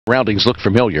Surroundings look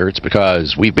familiar. It's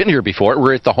because we've been here before.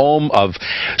 We're at the home of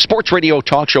sports radio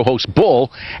talk show host Bull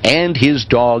and his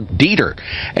dog Dieter.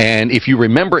 And if you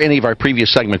remember any of our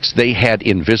previous segments, they had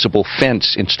invisible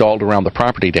fence installed around the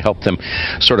property to help them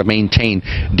sort of maintain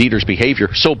Dieter's behavior.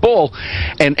 So Bull,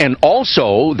 and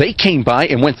also they came by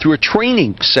and went through a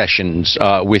training sessions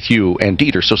with you and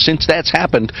Dieter. So since that's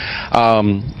happened,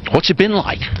 what's it been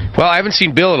like? Well, I haven't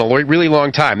seen Bill in a really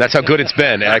long time. That's how good it's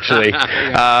been, actually.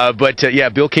 Yeah,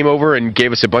 Bill came over and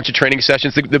gave us a bunch of training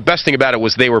sessions. The best thing about it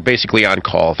was they were basically on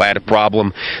call. If I had a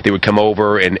problem, they would come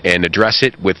over and address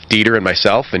it with Dieter and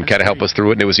myself and kind of help us through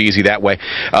it, and it was easy that way.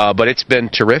 But it's been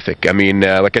terrific. I mean,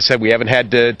 like I said, we haven't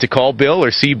had to call Bill or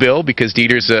see Bill because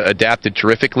Dieter's adapted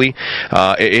terrifically.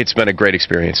 It's been a great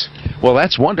experience. Well,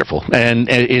 that's wonderful. And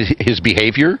his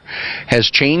behavior has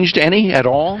changed any at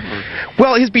all?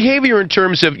 Well, his behavior in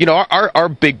terms of, our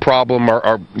big problem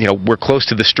are we're close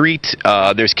to the street.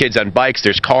 There's kids on bikes,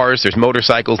 there's cars, there's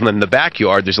motorcycles, and then in the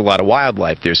backyard there's a lot of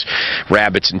wildlife. There's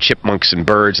rabbits and chipmunks and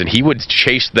birds, and he would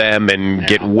chase them and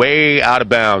get way out of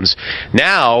bounds.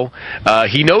 Now,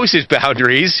 he knows his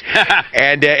boundaries,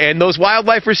 and those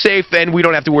wildlife are safe, and we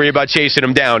don't have to worry about chasing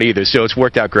them down either, so it's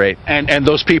worked out great. And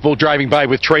those people driving by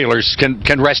with trailers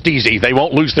can rest easy. They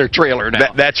won't lose their trailer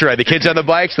now. That's right. The kids on the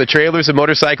bikes, the trailers, the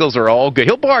motorcycles are all good.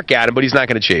 He'll bark at them, but he's not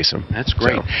going to chase them. That's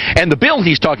great. So. And the Bill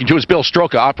he's talking to is Bill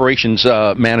Stroka, Operations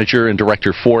Manager and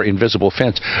Director for Invisible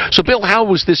Fence. So, Bill, how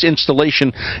was this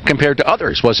installation compared to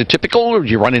others? Was it typical, or did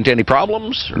you run into any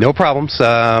problems? No problems.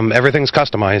 Everything's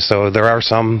customized, so there are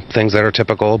some things that are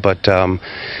typical, but,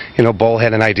 Bull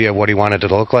had an idea of what he wanted it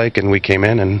to look like, and we came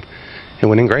in and it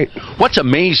went in great. What's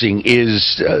amazing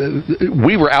is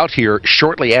we were out here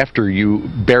shortly after you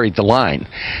buried the line,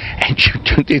 and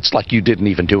it's like you didn't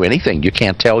even do anything. You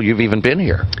can't tell you've even been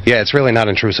here. Yeah, it's really not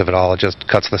intrusive at all. It just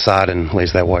cuts the sod and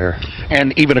lays that wire.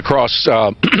 And even across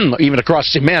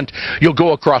cement, you'll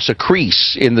go across a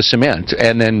crease in the cement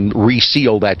and then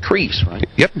reseal that crease, right?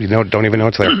 Yep, you don't even know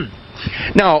it's there.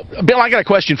 Now, Bill, I got a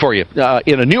question for you.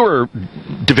 In a newer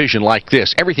division like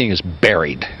this, everything is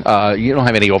buried. You don't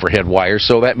have any overhead wires,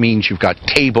 so that means you've got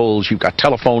cables, you've got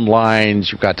telephone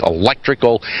lines, you've got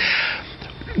electrical.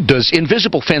 Does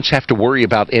Invisible Fence have to worry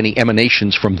about any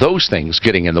emanations from those things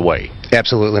getting in the way?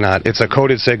 Absolutely not. It's a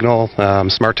coded signal,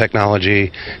 smart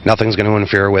technology. Nothing's going to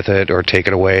interfere with it or take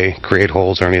it away, create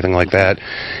holes or anything like that.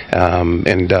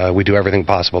 And we do everything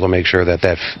possible to make sure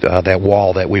that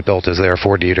wall that we built is there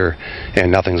for Dieter, and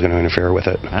nothing's going to interfere with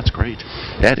it. That's great.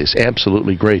 That is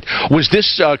absolutely great. Was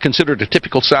this considered a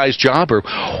typical size job, or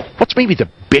what's maybe the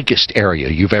biggest area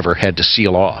you've ever had to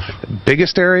seal off?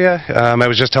 Biggest area? I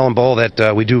was just telling Bull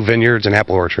that we do vineyards and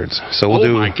apple orchards, so we'll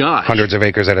do hundreds of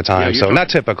acres at a time. So not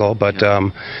typical, but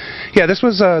this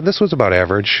was about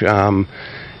average.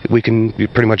 We can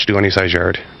pretty much do any size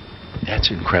yard. That's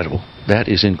incredible. That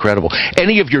is incredible.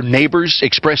 Any of your neighbors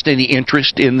expressed any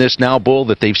interest in this now, Bull,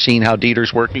 that they've seen how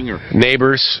Dieter's working? Or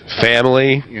neighbors,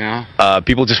 family,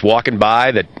 people just walking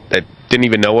by that didn't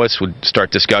even know us would start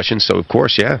discussions. So of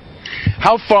course, yeah.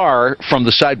 How far from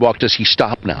the sidewalk does he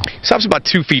stop now? He stops about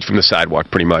 2 feet from the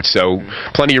sidewalk, pretty much. So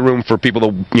plenty of room for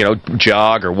people to,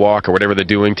 jog or walk or whatever they're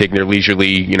doing, taking their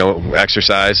leisurely,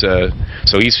 exercise.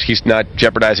 So he's not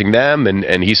jeopardizing them,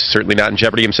 and he's certainly not in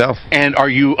jeopardy himself. And are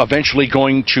you eventually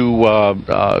going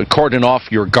to cordon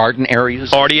off your garden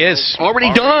areas? Already is.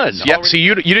 Already done. Yep. So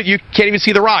you can't even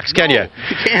see the rocks, can you?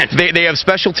 You can't. They have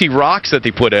specialty rocks that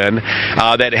they put in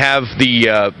that have the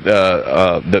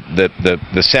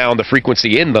sound, the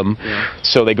frequency in them,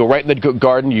 so they go right in the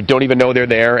garden. You don't even know they're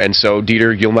there, and so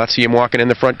Dieter, you'll not see him walking in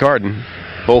the front garden.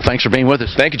 Bull, thanks for being with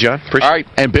us. Thank you, John. Appreciate All right,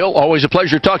 and Bill, always a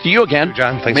pleasure to talk to you again. Thank you,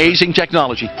 John. Thanks. Amazing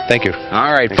technology. Thank you.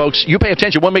 All right, folks, you pay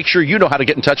attention. We'll make sure you know how to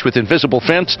get in touch with Invisible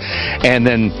Fence, and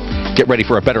then get ready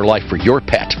for a better life for your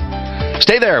pet.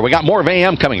 Stay there. We got more of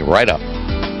AM coming right up.